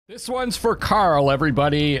This one's for KARL,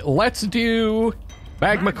 everybody. Let's do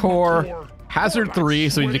Magma Core, Hazard 3,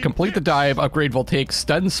 so you need to complete the dive, upgrade Voltaic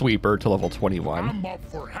Stun Sweeper to level 21. I'm up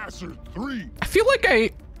for Hazard 3. I feel like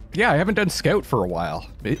I haven't done Scout for a while.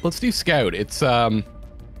 Let's do Scout. It's, they're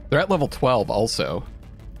at level 12 also.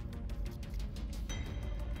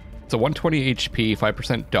 It's a 120 HP,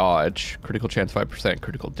 5% dodge, critical chance 5%,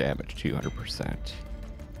 critical damage 200%.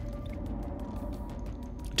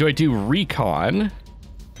 Do I do Recon?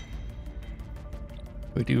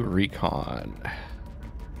 We do Recon.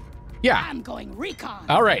 Yeah. I'm going Recon.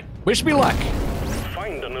 All right. Wish me luck.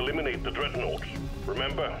 Find and eliminate the dreadnoughts.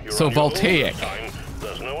 Remember, you're so on your own Voltaic. this time.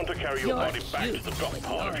 There's no one to carry your body back to the drop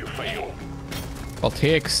pod if you fail.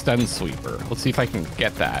 Voltaic Stun Sweeper. Let's see if I can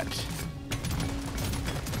get that.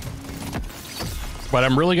 But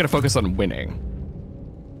I'm really gonna focus on winning.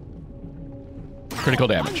 Critical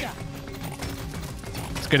damage.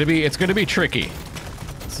 It's gonna be tricky.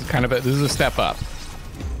 This is a step up.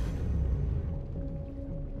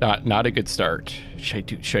 Not a good start.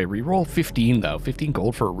 Should I reroll 15 though? 15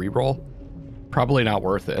 gold for a reroll? Probably not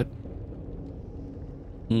worth it.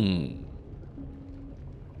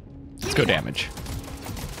 Let's go damage.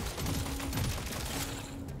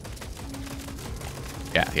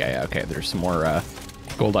 Yeah, okay. There's some more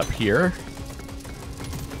gold up here.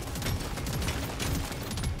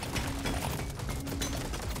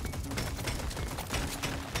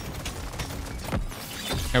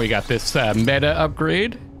 And we got this meta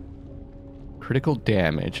upgrade. Critical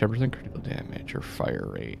damage, 10% critical damage, or fire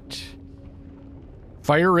rate.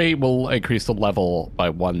 Fire rate will increase the level by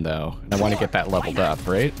 1 though. And I want to get that leveled up,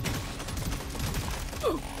 right?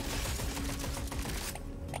 I'm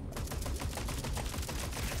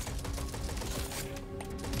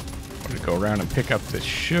gonna go around and pick up the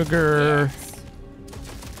sugar.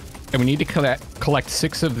 And we need to collect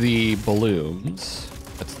 6 of the balloons.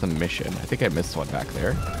 That's the mission. I think I missed one back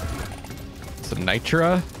there. Some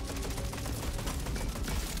nitra.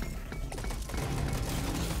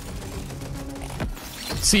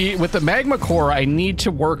 See, with the Magma Core, I need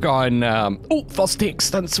to work on... Voltaic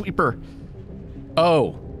Stun Sweeper.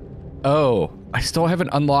 Oh, I still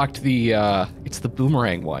haven't unlocked the... it's the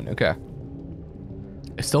boomerang one. Okay.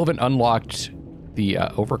 I still haven't unlocked the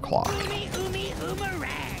overclock.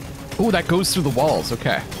 Oh, that goes through the walls.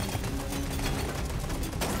 Okay.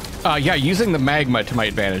 Yeah, using the magma to my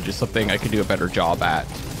advantage is something I could do a better job at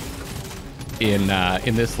in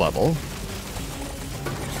this level.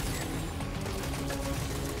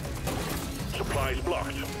 Supplies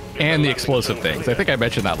blocked. And the explosive things. I think I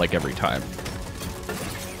mentioned that like every time.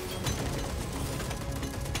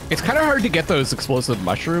 It's kind of hard to get those explosive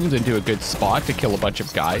mushrooms into a good spot to kill a bunch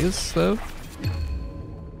of guys, though.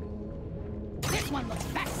 This one looks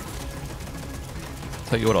best.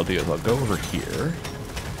 Tell you what I'll do is I'll go over here.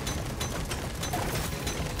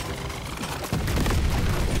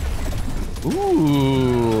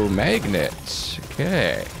 Ooh, magnets.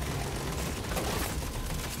 Okay.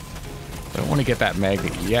 I don't want to get that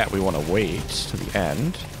magnet yet. We want to wait to the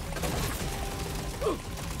end.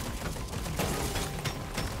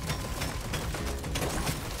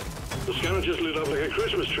 The scanner just lit up like a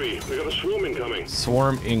Christmas tree. We got a swarm incoming.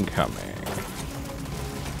 Swarm incoming.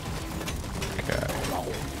 Okay.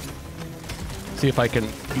 See if I can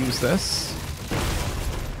use this.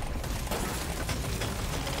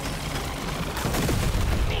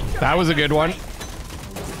 That was a good one.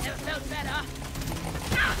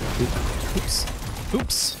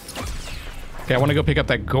 Oops. Okay, I want to go pick up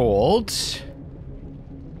that gold.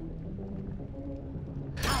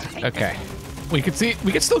 Okay. We can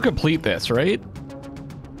still complete this, right?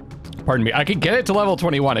 Pardon me. I can get it to level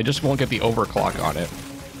 21. I just won't get the overclock on it.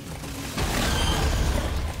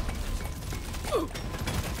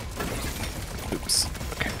 Oops.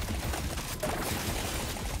 Okay.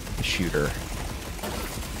 The shooter.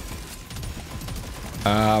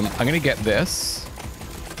 I'm gonna get this,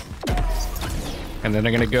 and then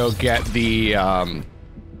I'm gonna go get the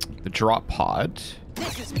drop pod.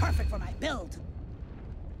 This is perfect for my build.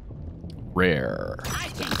 Rare. I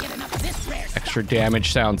can't get enough of this rare Extra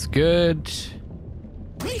damage sounds good.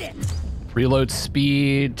 Read it. Reload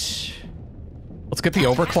speed. Let's get the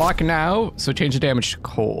overclock now. So change the damage to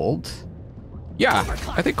cold. Yeah,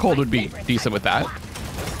 I think cold would be decent with that.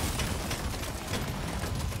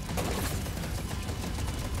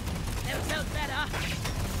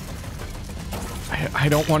 I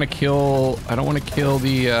don't want to kill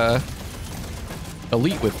the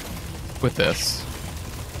elite with this.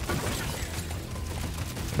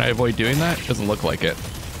 Can I avoid doing that? Doesn't look like it.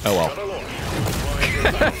 Oh well.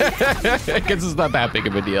 I guess it's not that big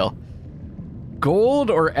of a deal. Gold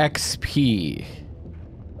or XP?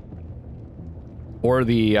 Or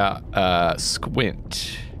the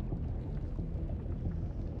squint.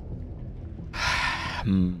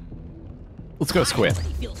 Let's go squint. I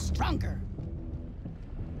feel stronger.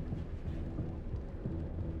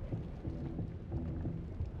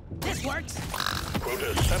 This works.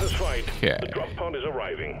 Quota satisfied. Okay. The drop pod is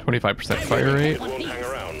arriving. 25% fire rate. It won't hang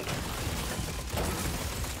around.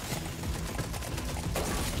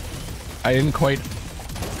 I didn't quite...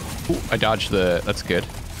 Ooh, I dodged the... That's good.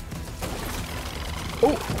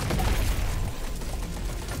 Oh!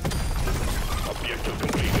 Objective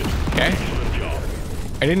completed. Okay. Excellent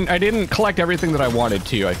job. I didn't collect everything that I wanted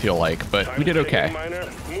to, I feel like, but we did okay. Miner,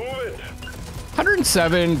 move it.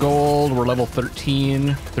 107 gold, we're level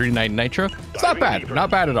 13, 39 nitro. It's not bad, not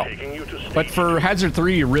bad at all. Taking you to But for Hazard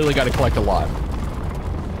 3, you really got to collect a lot.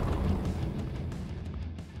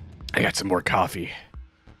 I got some more coffee.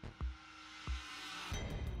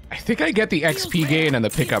 I think I get the XP gain and the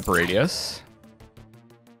pickup radius.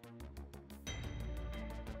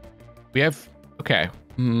 We have, okay.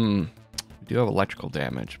 We do have electrical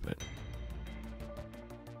damage, but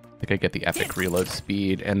I think I get the epic reload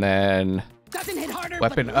speed and then Doesn't hit harder,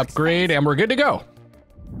 weapon but works upgrade, fast. and we're good to go.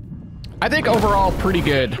 I think overall pretty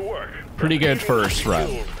good. to work. Pretty good first run.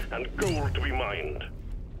 Shield and gold to be mined.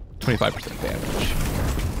 25% damage.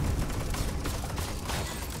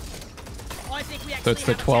 I think we So it's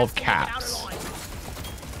the actually have a 12 chance to make it out caps. alive.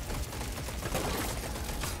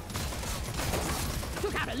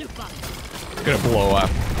 Took out a loot bomb. It's gonna blow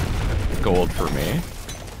up gold for me.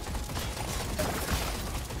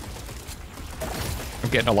 I'm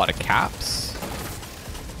getting a lot of caps.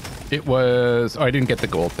 It was, oh, I didn't get the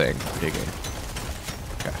gold thing. Digging.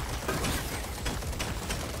 Okay.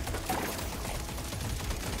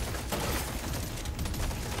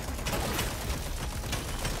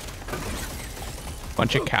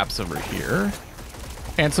 Bunch of caps over here.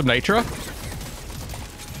 And some nitro.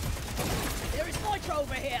 There is nitro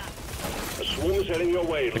over here. A swarm is heading your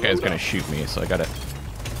way. The guy's gonna shoot me, so I gotta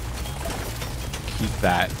keep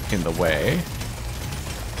that in the way.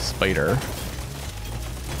 Spider.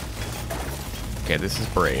 Okay, this is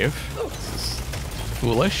brave. This is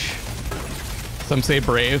foolish. Some say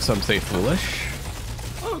brave, some say foolish.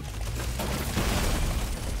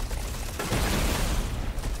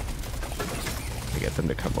 I get them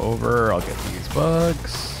to come over. I'll get these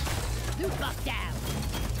bugs. Loot box down.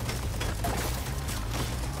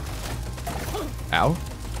 Ow.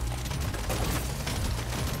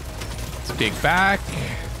 Let's dig back.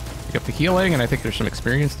 Pick up the healing, and I think there's some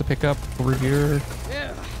experience to pick up over here.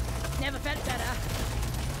 Ugh, never felt better.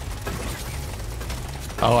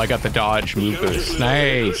 Oh, I got the dodge move boost.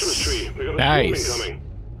 Nice. Nice.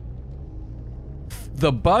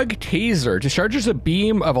 The bug taser discharges a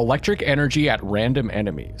beam of electric energy at random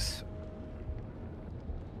enemies.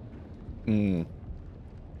 The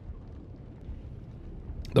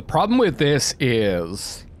problem with this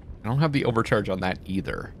is I don't have the overcharge on that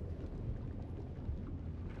either.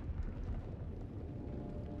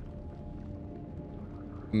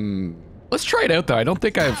 Let's try it out though. I don't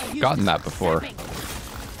think I've gotten that before.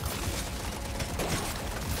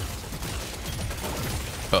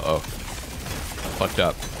 Uh-oh. Fucked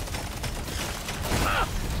up.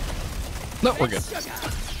 No, we're good.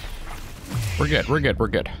 We're good, we're good, we're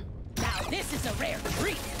good. Now this is a rare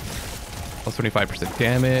treat. Plus 25%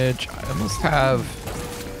 damage. I almost have...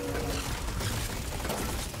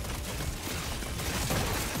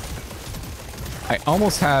 I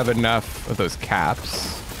almost have enough of those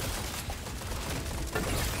caps.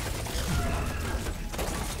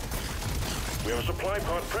 We have a supply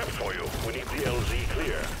pod prepped for you. We need the LZ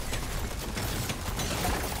clear.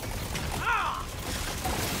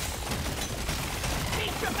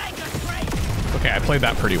 Okay, I played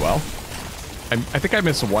that pretty well. I think I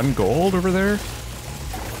missed 1 gold over there.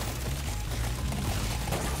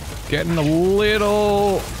 Getting a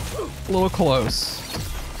little close.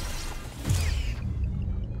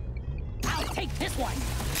 I'll take this one.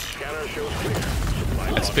 Scanner shows clear.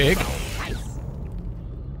 Supply That's pod big. Nice.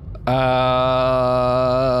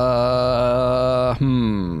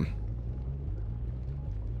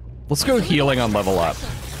 Let's go healing on level up.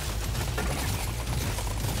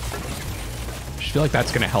 I feel like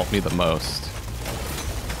that's gonna help me the most.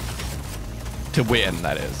 To win,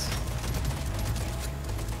 that is.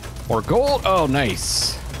 More gold. Oh,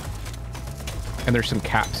 nice. And there's some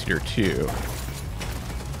caps here too.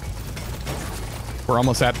 We're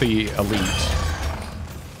almost at the elite.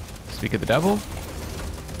 Speak of the devil.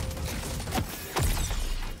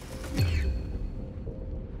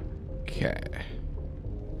 Okay.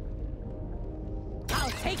 I'll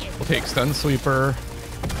take it. We'll take stun sweeper.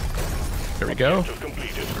 There we go. Objective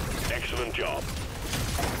completed. Excellent job.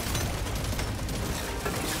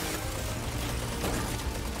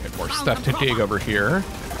 More stuff to dig over here.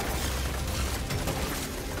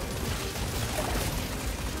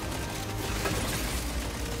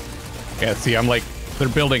 Yeah, see, I'm like, they're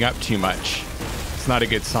building up too much. It's not a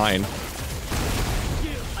good sign.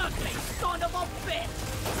 You ugly son of a bitch!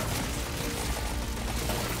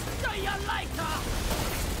 See you later!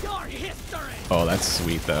 Your history! Oh, that's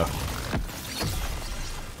sweet, though.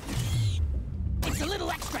 It's a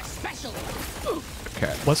little extra special.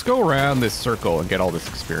 Okay, let's go around this circle and get all this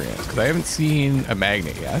experience, because I haven't seen a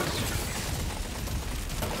magnet yet.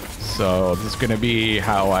 So this is going to be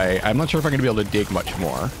how I'm not sure if I'm going to be able to dig much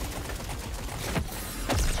more.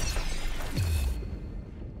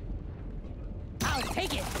 I'll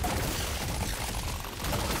take it.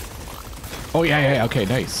 Oh, yeah, okay,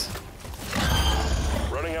 nice.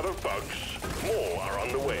 Running out of bugs. More are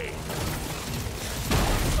on the way.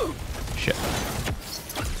 Shit.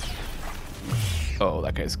 Oh,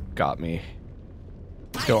 that guy's got me.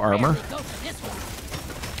 Let's go armor. Go for this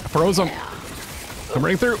one. Froze him. I'm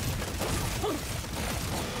running through.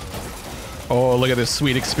 Oh, look at this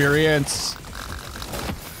sweet experience.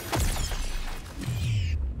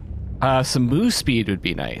 Some move speed would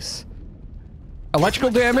be nice.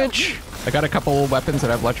 Electrical damage. I got a couple weapons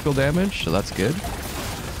that have electrical damage, so that's good.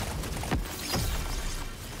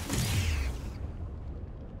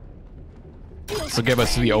 So give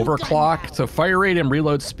us the overclock. So fire rate and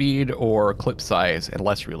reload speed, or clip size and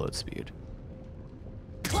less reload speed.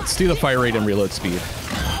 Let's do the fire rate and reload speed.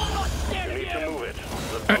 You need to move it.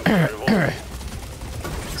 The bugs are evolving.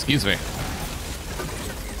 Excuse me.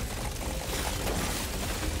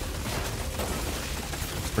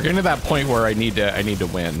 We're getting to that point where I need to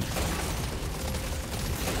win.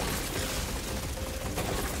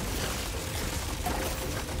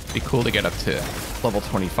 Be cool to get up to level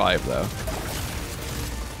 25 though.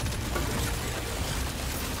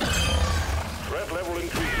 Threat level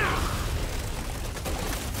increasing.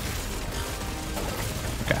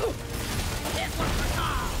 Okay.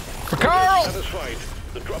 For KARL! Satisfied.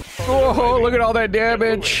 The drop pod is Oh, arriving. look at all that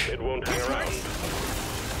damage. It won't hang around.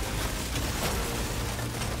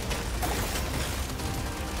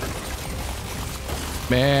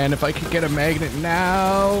 Man, if I could get a magnet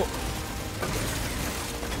now.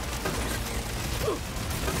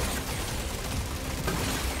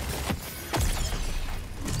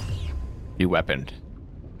 New weapon.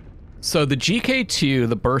 So the GK2,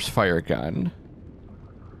 the burst fire gun.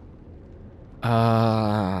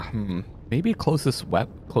 Maybe closest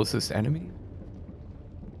enemy.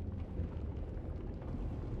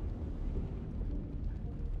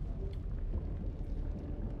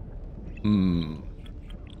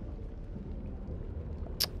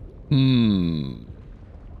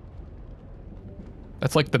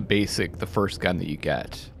 That's like the first gun that you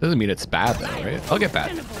get. Doesn't mean it's bad though, right? I'll get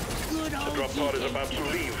bad. The drop pod is about to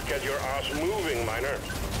leave. Get your ass moving, miner.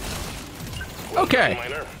 Well Okay. done,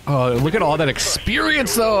 miner. Oh, look at all that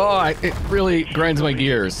experience though. Oh, it really grinds my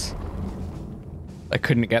gears. I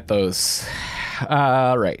couldn't get those.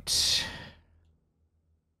 Right.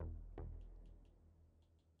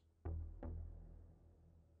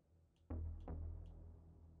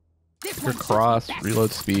 This Your one suits me cross, best.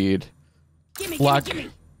 reload speed. Gimme, luck. gimme,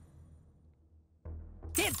 gimme.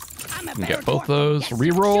 Kids, I'm a Can better get both dwarf. those. Yes, show me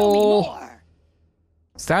Reroll. more.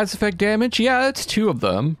 Status effect damage. Yeah, that's 2 of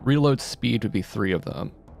them. Reload speed would be 3 of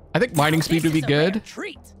them. I think mining speed would be This is a rare good.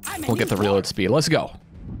 treat. I'm a We'll get the new reload dwarf. speed. Let's go.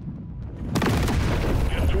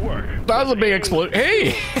 Get to work. That was a big explosion.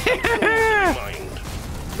 Hey! Mind.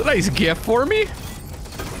 It's a nice gift for me.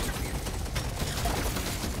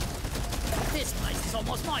 This place is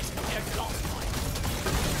almost nice compared to last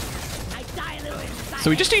time. I die a little inside. So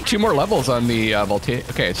we just need 2 more levels on the volcano.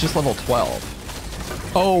 Okay, it's just level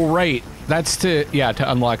 12. Oh, right. That's to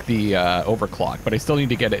unlock the overclock, but I still need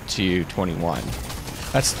to get it to 21.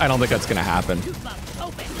 I don't think that's gonna happen. Tooth mouth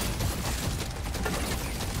open.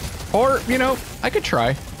 Or, you know, I could try.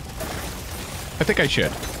 I think I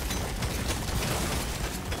should.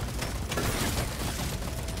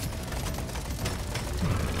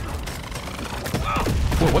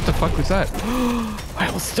 Whoa, what the fuck was that? I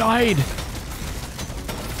almost died.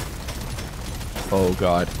 Oh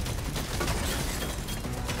god.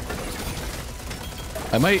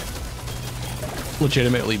 I might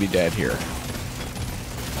legitimately be dead here.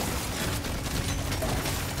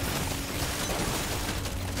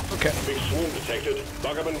 Okay. Big swoon detected.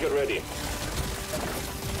 Lock up and get ready.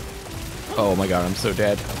 Oh my god, I'm so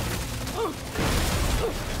dead.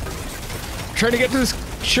 Trying to get to this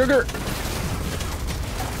sugar.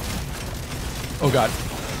 Oh god.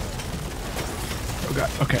 Oh god.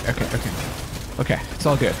 Okay. Okay, it's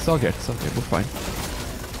all good. It's all good. We're fine.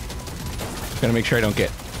 Gotta make sure I don't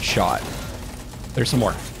get shot. There's some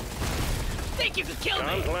more. Think you could kill me?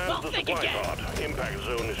 Can't land Well, the think supply again. pod. Impact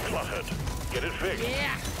zone is cluttered. Get it fixed.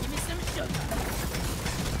 Yeah, give me some sugar.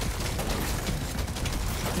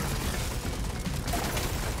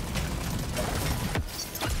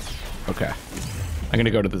 Okay. I'm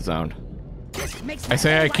gonna go to the zone. This makes I my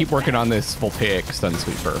say whole I keep life working better. on this voltaic stun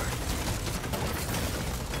sweeper.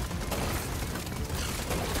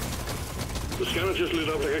 The scanner just lit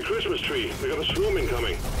up like a Christmas tree. We got a swarm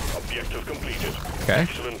incoming. Objective completed. Okay.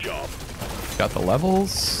 Excellent job. Got the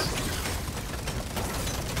levels.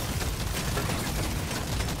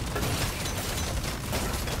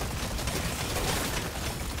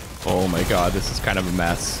 Oh my god, this is kind of a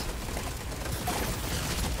mess.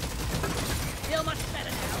 Feel much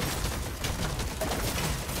better now.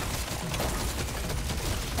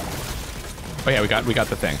 Oh yeah, we got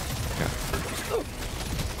the thing. Okay.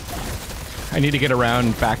 I need to get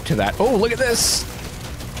around back to that. Oh, look at this!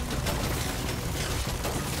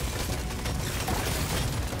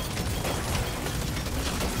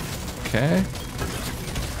 Okay.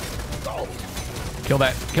 Kill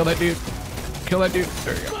that dude. Kill that dude.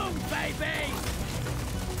 There you go. Boom, baby!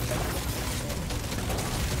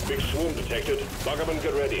 Big swarm detected. Lock up and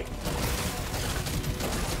get ready.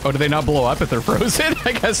 Oh, do they not blow up if they're frozen?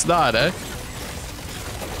 I guess not, eh?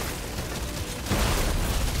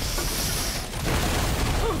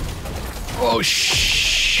 Oh,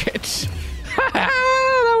 shit.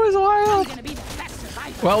 That was wild. Gonna be the best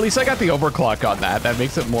survivor. Well, at least I got the overclock on that. That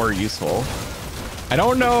makes it more useful. I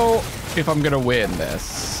don't know if I'm gonna win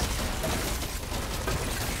this.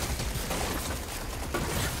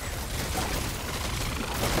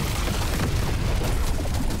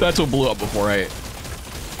 That's what blew up before I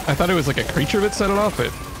thought it was like a creature that set it off,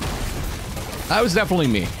 but that was definitely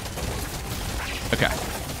me. Okay.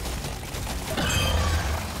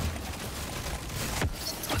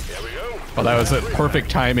 Here we go. Well, that was a perfect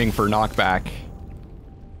timing for knockback.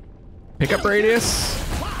 Pickup radius.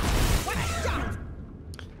 What a shot!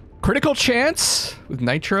 Critical chance with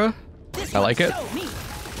Nitra. This I like one's it. so me.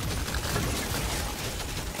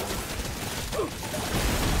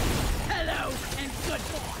 Hello and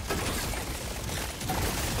goodbye.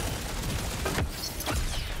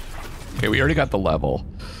 Okay, we already got the level.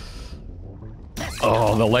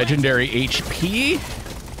 Oh, the legendary HP.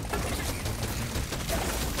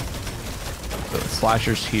 The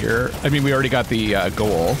slashers here. I mean, we already got the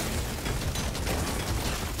goal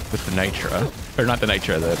with the Nitra. Or not the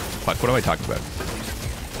Nitra, the... Fuck, what am I talking about?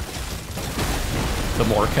 The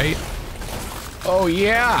Morkite. Oh,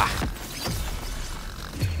 yeah!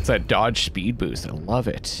 It's that dodge speed boost. I love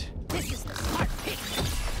it. This is the smart pick.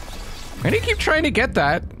 Why do you keep trying to get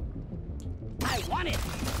that? I want it.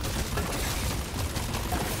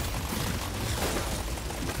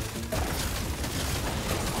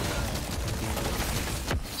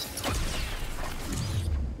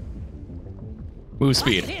 Move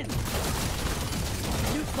speed. Lock it in.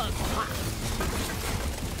 New bug hot.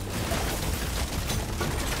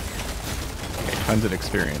 Okay, tons of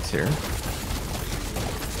experience here.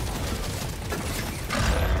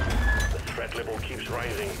 The threat level keeps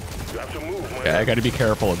rising. You have to move, my Okay, I gotta be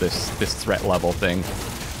careful of this threat level thing.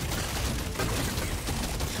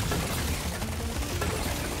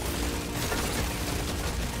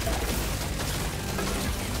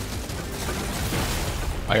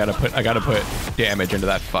 I gotta put damage into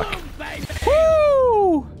that fuck. Boom, baby.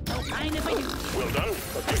 Woo! No kind of a you. Well done.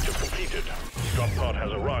 Objective completed. Drop pod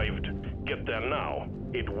has arrived. Get there now.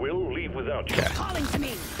 It will leave without you. Okay. Calling to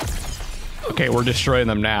me. Okay, we're destroying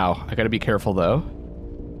them now. I gotta be careful though.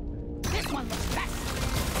 This one looks best.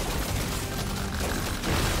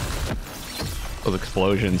 Those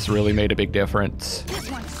explosions really made a big difference. This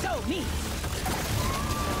one's so me.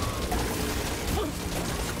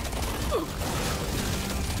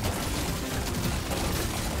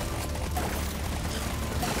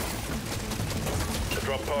 The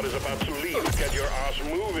drop pod is about to leave. Get your ass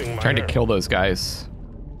moving, Trying to miner. kill those guys.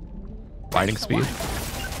 Lightning speed.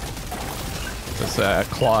 Those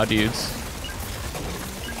claw dudes.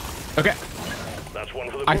 Okay. That's one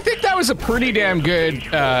for the I books. think that was a pretty damn good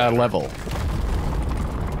level.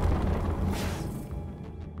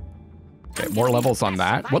 Okay, more levels on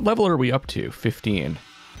that. What level are we up to? 15.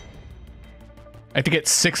 I have to get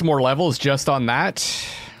 6 more levels just on that.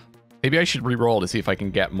 Maybe I should re-roll to see if I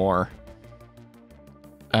can get more.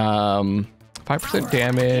 5%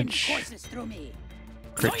 damage, Courses through me.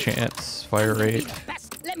 crit chance, fire rate.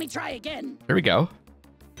 Best. Let me try again. There we go.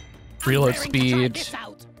 Reload I'm raring to try speed, this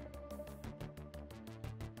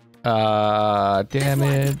out.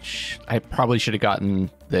 damage. I probably should have gotten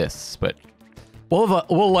this, but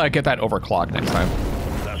we'll get that overclock next time.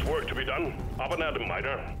 That's Up and at him,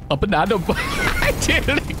 miner. Up and at him. I did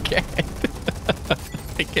it again.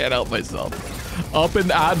 I can't help myself. Up and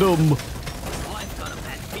at him.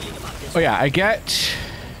 Oh yeah, I get...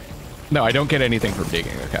 No, I don't get anything from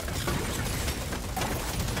digging. Okay.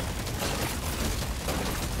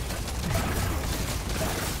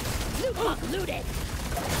 Looted.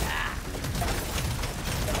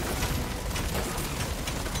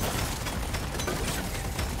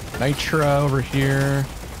 Nitra over here.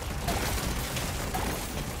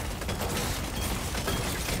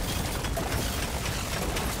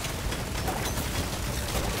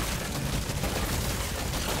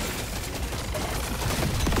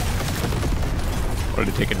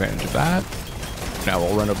 Wanted to take advantage of that. Now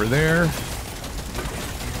we'll run over there.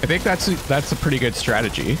 I think that's a pretty good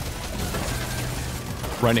strategy.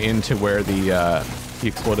 Run into where the he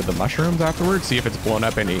exploded the mushrooms afterwards. See if it's blown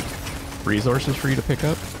up any resources for you to pick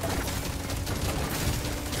up.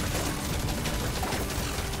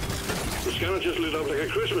 The scanner just lit up like a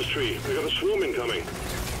Christmas tree. We got a swarm incoming.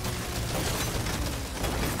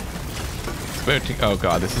 Oh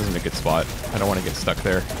god, this isn't a good spot. I don't want to get stuck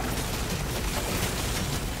there.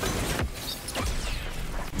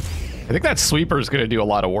 I think that sweeper is going to do a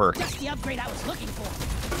lot of work. That's the upgrade I was looking for.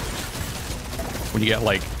 When you get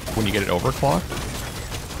it overclocked.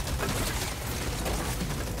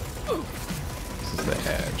 This is the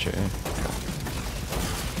edge, eh?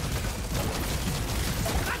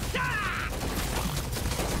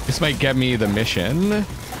 This might get me the mission.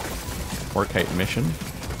 Orkite mission.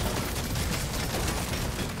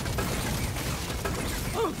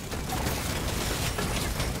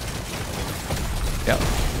 Yep.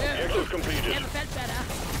 Objective completed. Never felt better.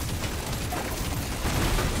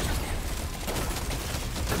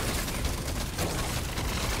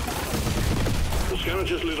 The scanner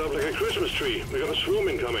just lit up like a Christmas tree. We got a swarm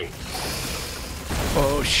incoming.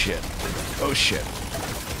 Oh shit. Oh shit.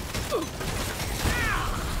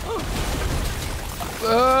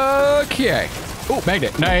 Okay. Oh,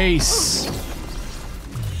 magnet. Nice.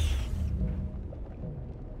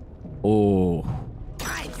 Oh.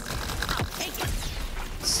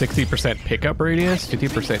 60% pickup radius,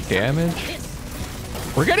 50% damage.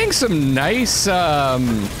 We're getting some nice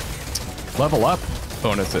level up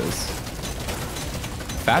bonuses.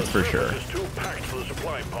 That's for sure. It's too packed for the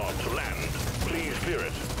supply pod to land. Please clear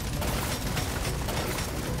it.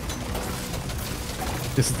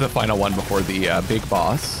 This is the final one before the big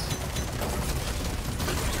boss.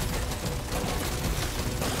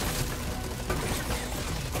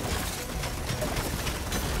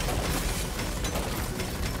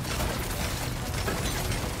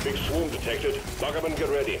 Big swarm detected. Lock up and get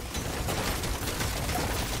ready.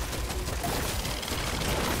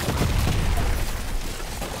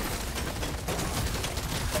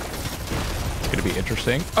 It's gonna be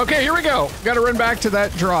interesting. Okay, here we go. Gotta run back to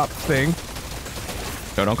that drop thing.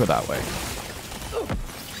 No, don't go that way.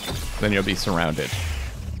 Then you'll be surrounded.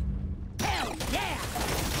 Hell yeah!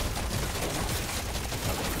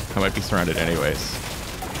 I might be surrounded anyways.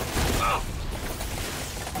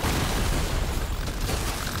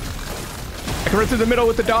 I can run through the middle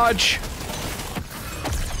with the dodge.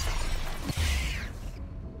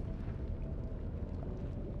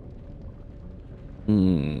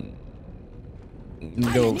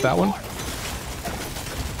 Go that one.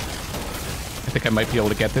 I think I might be able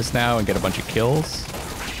to get this now and get a bunch of kills.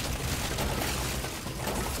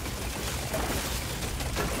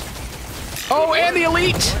 Oh, and the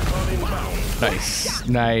elite! Nice,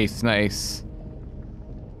 nice, nice.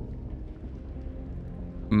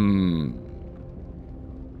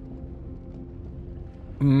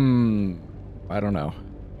 I don't know.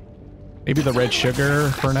 Maybe the red sugar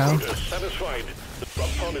for now. Satisfied. The drop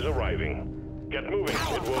pod is arriving. Get moving.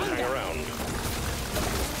 It won't hang around.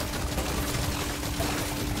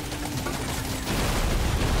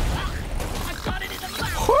 I got it in the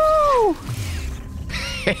mouth. Woo!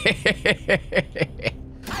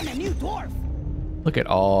 I'm a new dwarf. Look at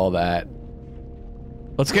all that.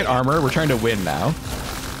 Let's get armor. We're trying to win now.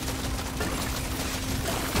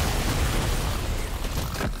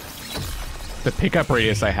 The pickup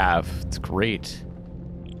radius I have, it's great.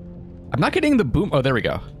 I'm not getting the boom. Oh, there we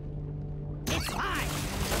go. It's fine.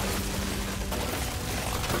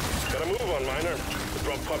 Gotta move on, miner. The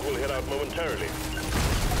drop pod will head out momentarily.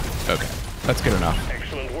 Okay, that's good enough.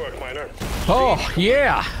 Excellent work, miner. Oh,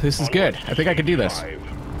 yeah, this is good. I think I can do this. 5.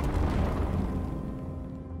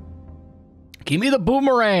 Give me the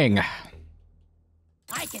boomerang.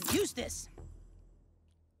 I can use this.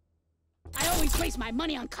 I always waste my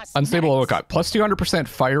money on customers. Unstable overclock. Plus 200%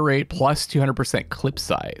 fire rate, plus 200% clip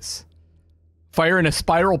size. Fire in a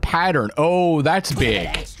spiral pattern. Oh, that's big.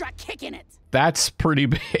 Extra kick in it. That's pretty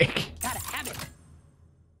big. Gotta have it.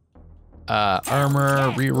 Armor,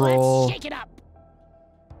 Let's reroll. shake it up.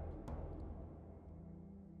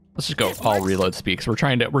 Let's just go all reload speaks. We're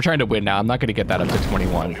trying to win now. I'm not gonna get that up to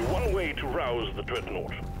 21. Only one way to rouse the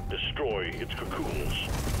dreadnought. Destroy its cocoons.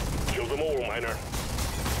 Kill them all, Miner.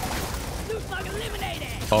 Lovelocks eliminated.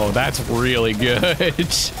 Oh, that's really good.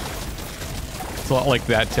 It's a lot like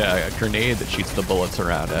that grenade that shoots the bullets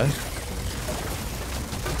around, eh?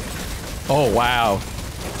 Oh, wow.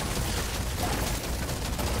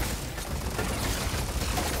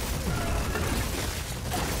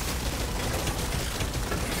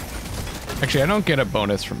 Actually, I don't get a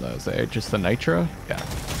bonus from those, eh? Just the nitro? Yeah.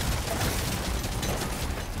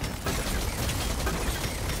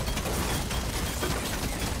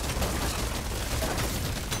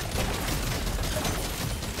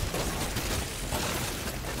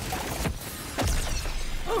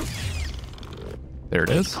 There it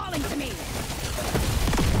is. Calling to me.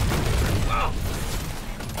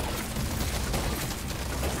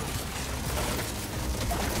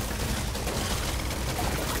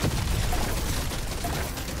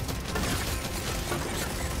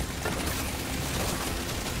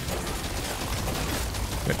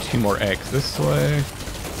 Got 2 more eggs this way.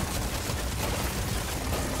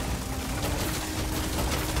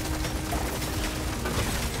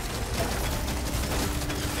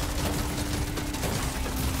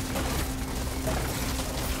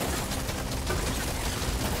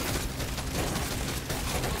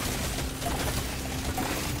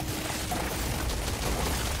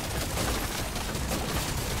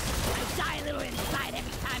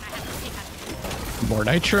 More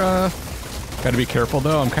nitra. Gotta be careful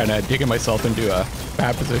though. I'm kind of digging myself into a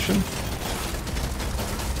bad position.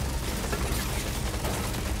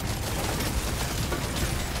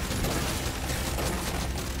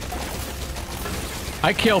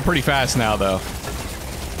 I kill pretty fast now though.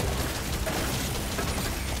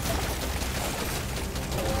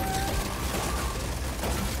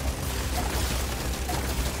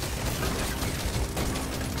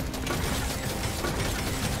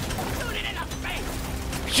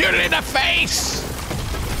 Shoot it in the face!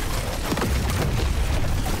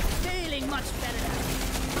 Feeling much better now.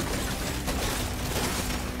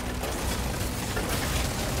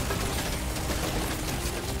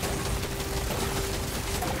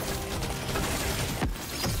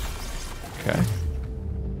 Okay.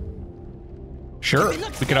 Sure,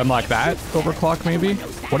 we could unlock that overclock maybe.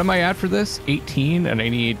 What am I at for this? 18, and I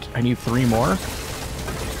need 3 more.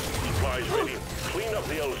 Supplies ready. Clean up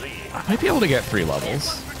the LZ. I might be able to get 3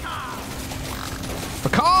 levels. For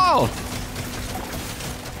KARL!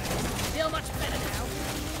 Feel much better now.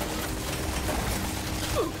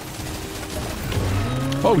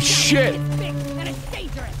 Oh shit! It's big and it's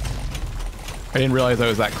dangerous. I didn't realize I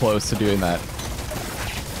was that close to doing that.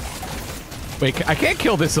 Wait, I can't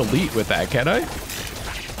kill this elite with that, can I? Got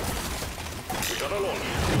a launch.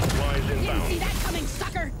 Supplies Didn't see inbound. that coming,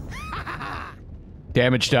 sucker.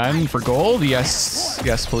 Damage done for gold. Yes,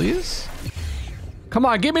 yes, please. Come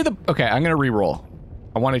on, give me the... Okay, I'm gonna re-roll.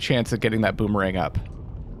 I want a chance at getting that boomerang up.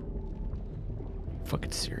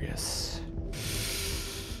 Fucking serious.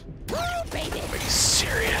 Woo, baby. Fucking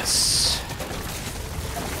serious.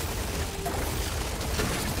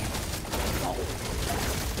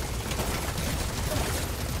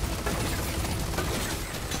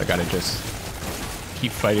 I gotta just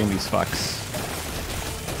keep fighting these fucks.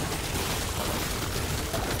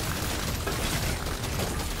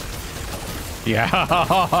 Yeah,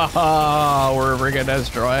 we're freaking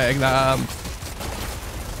destroying them.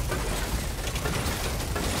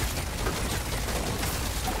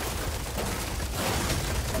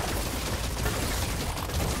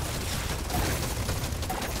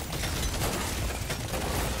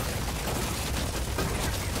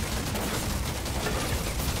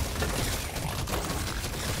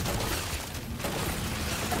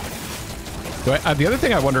 The other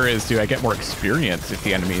thing I wonder is, do I get more experience if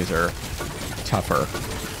the enemies are tougher?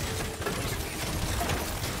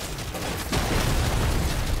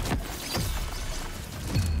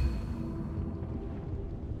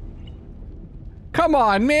 Come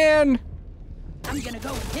on, man! I'm gonna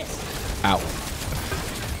go with this. Ow. I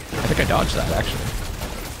think I dodged that, actually.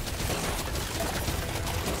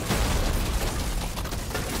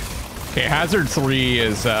 Okay, Hazard 3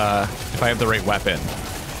 is, if I have the right weapon,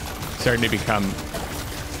 starting to become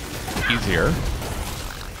easier.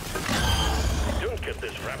 Don't get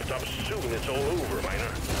this wrapped up soon. It's all over, Miner.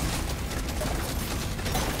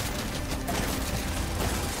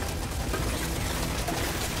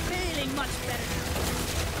 Feeling much better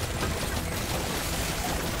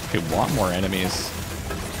now. Okay, want more enemies.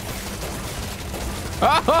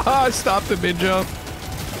 Stop the mid jump.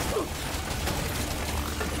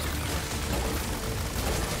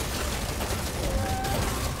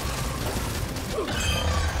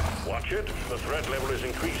 Watch it. The threat level is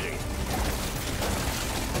increasing.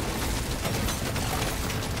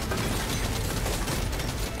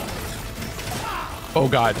 Oh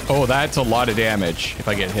god. Oh, that's a lot of damage if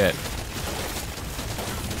I get hit.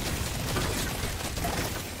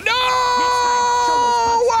 No!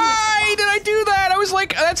 Why did I do that? I was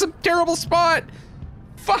like, that's a terrible spot.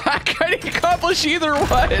 Fuck, I didn't accomplish either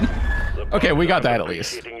one. Okay, we got that at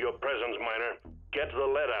least. Your presence, miner. Get the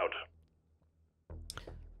lead out.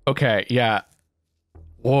 Okay, yeah.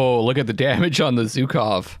 Whoa, look at the damage on the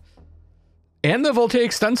Zukov. And the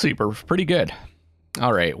Voltaic Stun Sweeper, pretty good.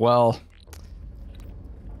 All right, well,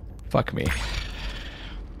 fuck me.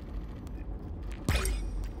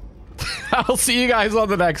 I'll see you guys on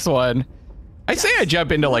the next one. I say I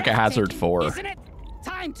jump into like a Hazard 4. Isn't it?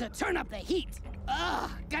 Time to turn up the heat. Ugh,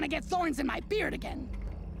 gonna get thorns in my beard again.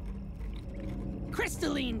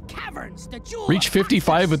 Crystalline caverns, the jewel. Reach of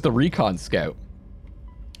 55 Hoxxes. with the Recon Scout.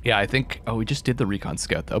 Yeah, I think, oh, we just did the Recon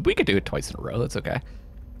Scout though. We could do it twice in a row, that's okay.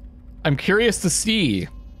 I'm curious to see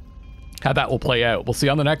how that will play out. We'll see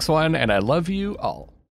you on the next one, and I love you all.